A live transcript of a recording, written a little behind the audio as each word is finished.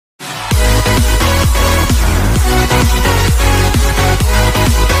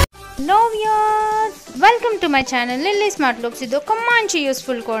Hello viewers, welcome to my channel Lily Smart Looks. Ido oka manchi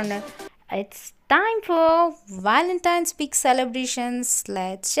useful corner. It's time for Valentine's week celebrations.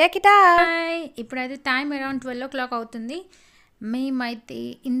 Let's check it out. ఇప్పుడైతే time around 12 o'clock అవుతుంది. మేమైతే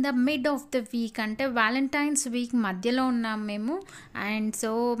in the mid of the week అంటే Valentine's week మధ్యలో ఉన్నాం మేము. And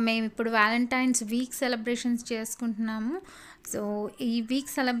so మేము ఇప్పుడు Valentine's week celebrations చేసుకుంటున్నాము. సో ఈ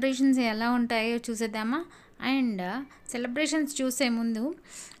వీక్ సెలబ్రేషన్స్ ఎలా ఉంటాయో చూసేద్దామా. అండ్ సెలబ్రేషన్స్ చూసే ముందు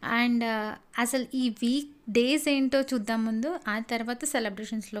అండ్ అసలు ఈ వీక్ డేస్ ఏంటో చూద్దాం ముందు, ఆ తర్వాత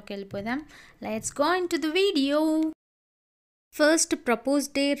సెలబ్రేషన్స్లోకి వెళ్ళిపోదాం. Let's go in to the video. First propose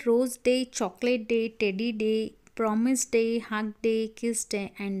day, rose day, chocolate day, teddy day, promise day, hug day, kiss day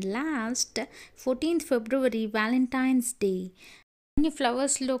and last 14th February Valentine's day. అన్ని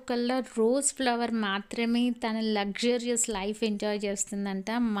ఫ్లవర్స్లో కల్లా రోజ్ ఫ్లవర్ మాత్రమే తన లగ్జరియస్ లైఫ్ ఎంజాయ్ చేస్తుందంట.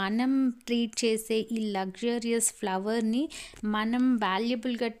 మనం treat చేసే ఈ luxurious ఫ్లవర్ని మనం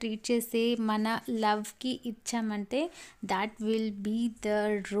వాల్యుబుల్గా treat చేసే మన లవ్కి ఇచ్చామంటే that will be the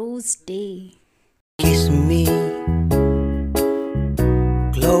rose day. Kiss me,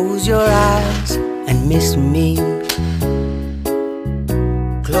 close your eyes and miss me.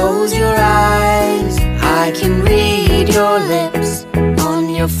 Close your eyes, I can read your lips on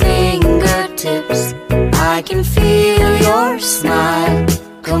your fingertips. I can feel your smile,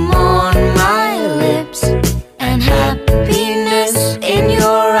 come on my lips, and happiness in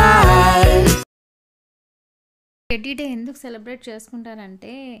your eyes. Teddy day ఎందుకు celebrate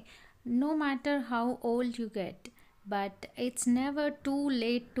చేసుకుంటారంటే, no matter how old you get but it's never too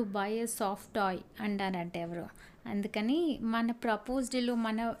late to buy a soft toy అంటారంటే ఎవరు. అందుకని మన propose డేలో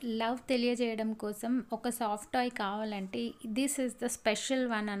మన love తెలియజేయడం కోసం ఒక సాఫ్ట్ టాయ్ కావాలంటే this is the special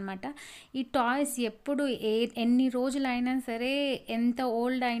one అనమాట. ఈ టాయ్స్ ఎప్పుడు ఎన్ని రోజులైనా సరే, ఎంత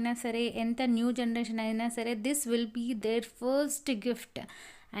ఓల్డ్ అయినా సరే, ఎంత న్యూ జనరేషన్ అయినా సరే, this will be there first gift.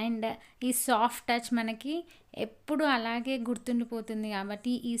 And ఈ సాఫ్ట్ టచ్ మనకి ఎప్పుడు అలాగే గుర్తుండిపోతుంది.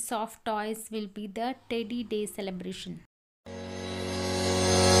 కాబట్టి ఈ soft toys will be the teddy day celebration.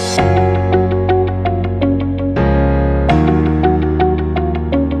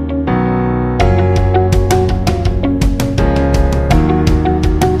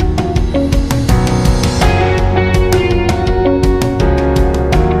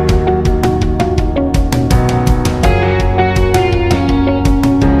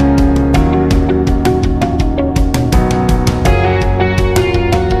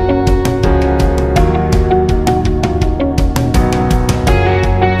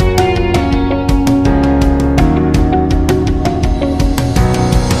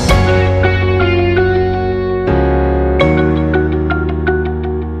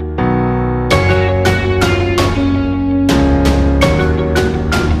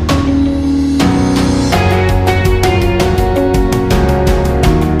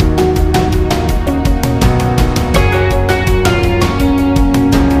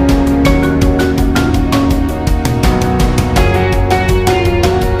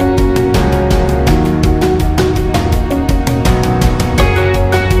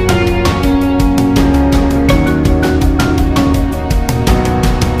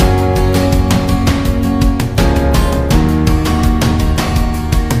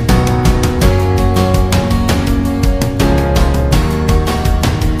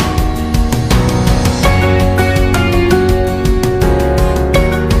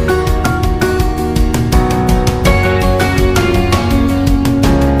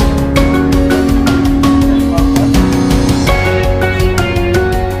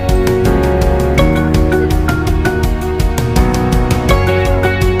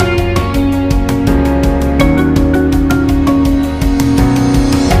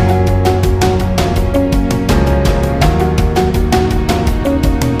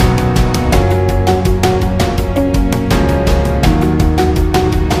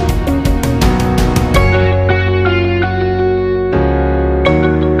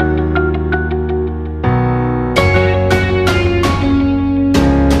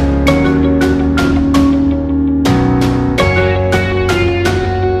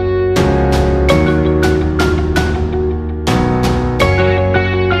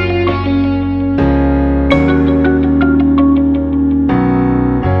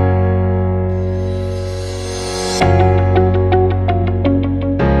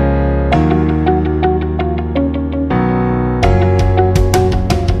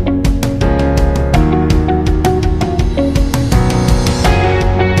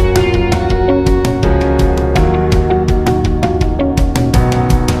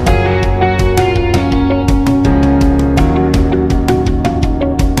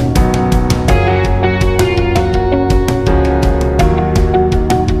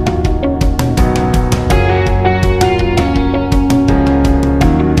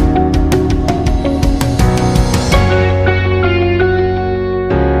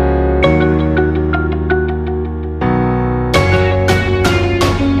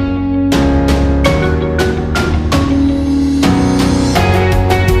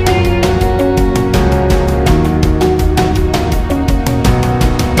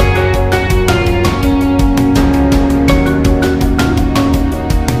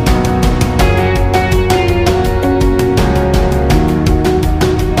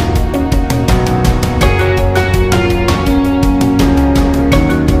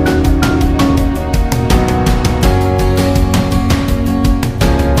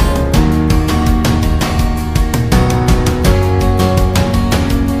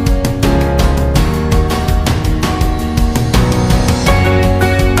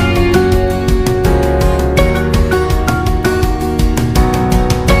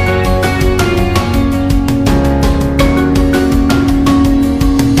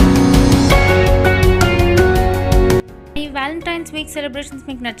 Valentine's week celebrations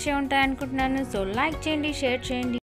మీకు నచ్చే ఉంటాయి అనుకుంటున్నాను. సో లైక్ చేయండి, షేర్ చేయండి.